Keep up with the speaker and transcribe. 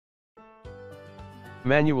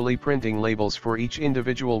Manually printing labels for each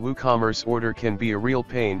individual WooCommerce order can be a real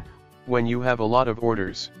pain when you have a lot of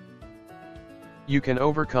orders. You can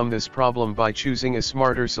overcome this problem by choosing a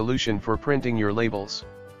smarter solution for printing your labels.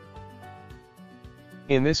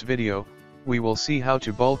 In this video, we will see how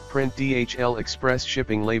to bulk print DHL Express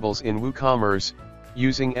shipping labels in WooCommerce,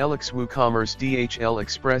 using ELEX WooCommerce DHL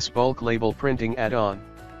Express bulk label printing add-on.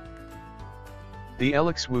 The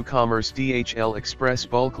ELEX WooCommerce DHL Express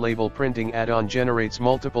bulk label printing add-on generates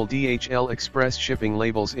multiple DHL Express shipping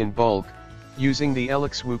labels in bulk, using the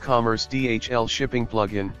ELEX WooCommerce DHL shipping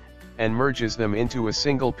plugin, and merges them into a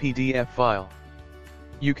single PDF file.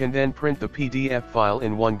 You can then print the PDF file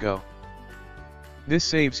in one go. This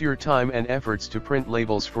saves your time and efforts to print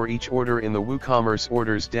labels for each order in the WooCommerce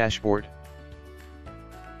Orders dashboard.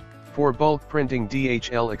 For bulk printing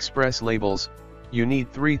DHL Express labels, you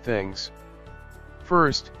need three things.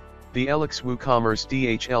 First, the ELEX WooCommerce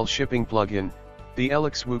DHL shipping plugin, the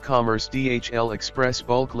ELEX WooCommerce DHL Express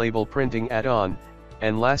bulk label printing add-on,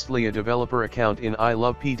 and lastly a developer account in I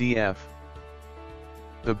Love PDF.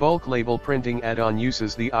 The bulk label printing add-on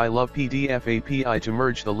uses the I Love PDF API to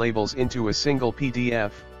merge the labels into a single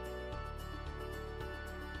PDF.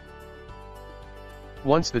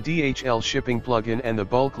 Once the DHL shipping plugin and the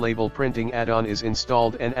bulk label printing add-on is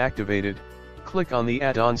installed and activated, click on the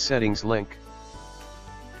add-on settings link.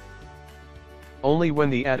 Only when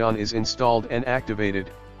the add-on is installed and activated,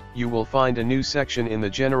 you will find a new section in the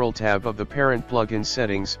General tab of the parent plugin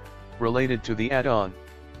settings, related to the add-on.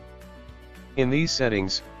 In these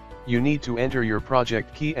settings, you need to enter your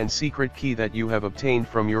project key and secret key that you have obtained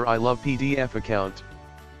from your I Love PDF account.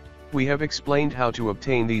 We have explained how to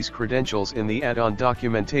obtain these credentials in the add-on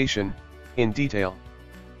documentation, in detail.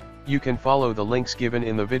 You can follow the links given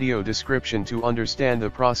in the video description to understand the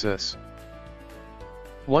process.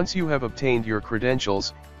 Once you have obtained your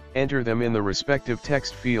credentials, enter them in the respective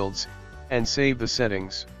text fields, and save the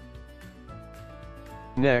settings.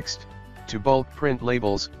 Next, to bulk print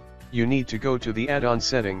labels, you need to go to the add-on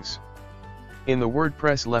settings. In the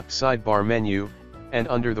WordPress left sidebar menu, and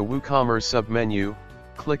under the WooCommerce sub-menu,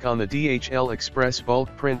 click on the DHL Express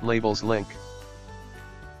bulk print labels link.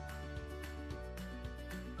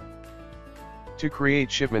 To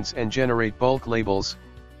create shipments and generate bulk labels,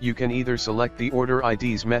 you can either select the Order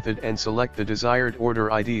IDs method and select the desired order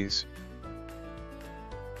IDs,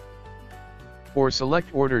 or select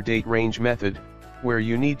Order Date Range method, where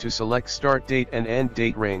you need to select start date and end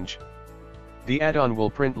date range. The add-on will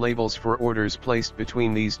print labels for orders placed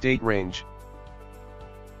between these date range.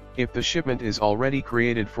 If the shipment is already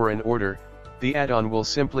created for an order, the add-on will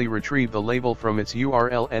simply retrieve the label from its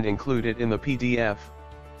URL and include it in the PDF.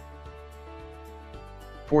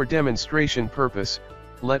 For demonstration purpose,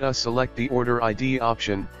 let us select the Order ID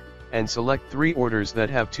option, and select 3 orders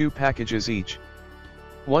that have 2 packages each.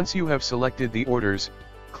 Once you have selected the orders,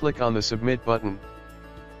 click on the Submit button.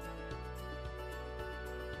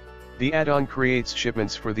 The add-on creates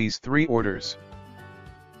shipments for these 3 orders,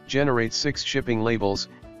 generates 6 shipping labels,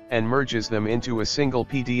 and merges them into a single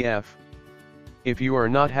PDF. If you are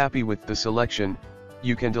not happy with the selection,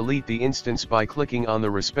 you can delete the instance by clicking on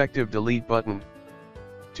the respective Delete button.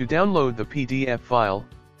 To download the PDF file,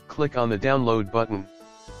 click on the Download button.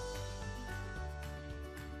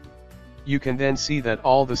 You can then see that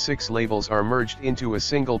all the 6 labels are merged into a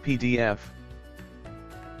single PDF.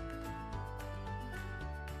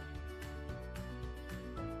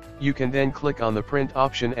 You can then click on the Print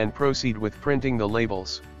option and proceed with printing the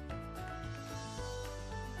labels.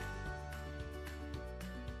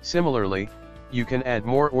 Similarly, you can add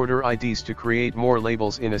more order IDs to create more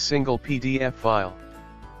labels in a single PDF file.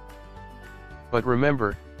 But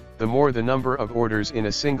remember, the more the number of orders in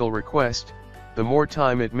a single request, the more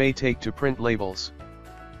time it may take to print labels.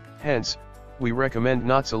 Hence, we recommend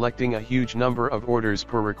not selecting a huge number of orders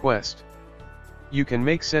per request. You can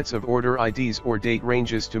make sets of order IDs or date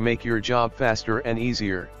ranges to make your job faster and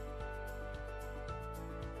easier.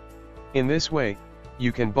 In this way,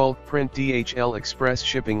 you can bulk print DHL Express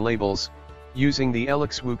shipping labels, using the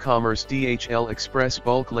ELEX WooCommerce DHL Express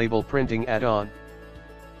bulk label printing add-on.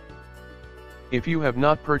 If you have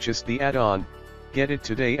not purchased the add-on, get it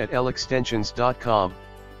today at elextensions.com.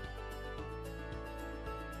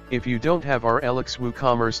 If you don't have our ELEX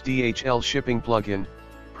WooCommerce DHL shipping plugin,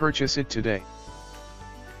 purchase it today.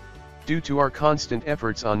 Due to our constant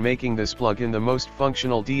efforts on making this plugin the most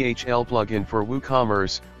functional DHL plugin for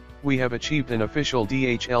WooCommerce, we have achieved an official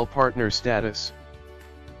DHL partner status.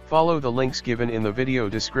 Follow the links given in the video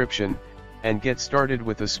description, and get started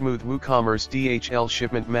with a smooth WooCommerce DHL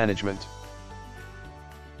shipment management.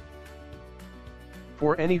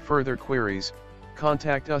 For any further queries,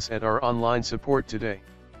 contact us at our online support today.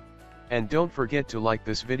 And don't forget to like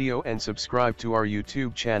this video and subscribe to our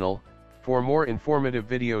YouTube channel, for more informative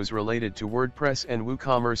videos related to WordPress and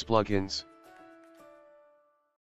WooCommerce plugins.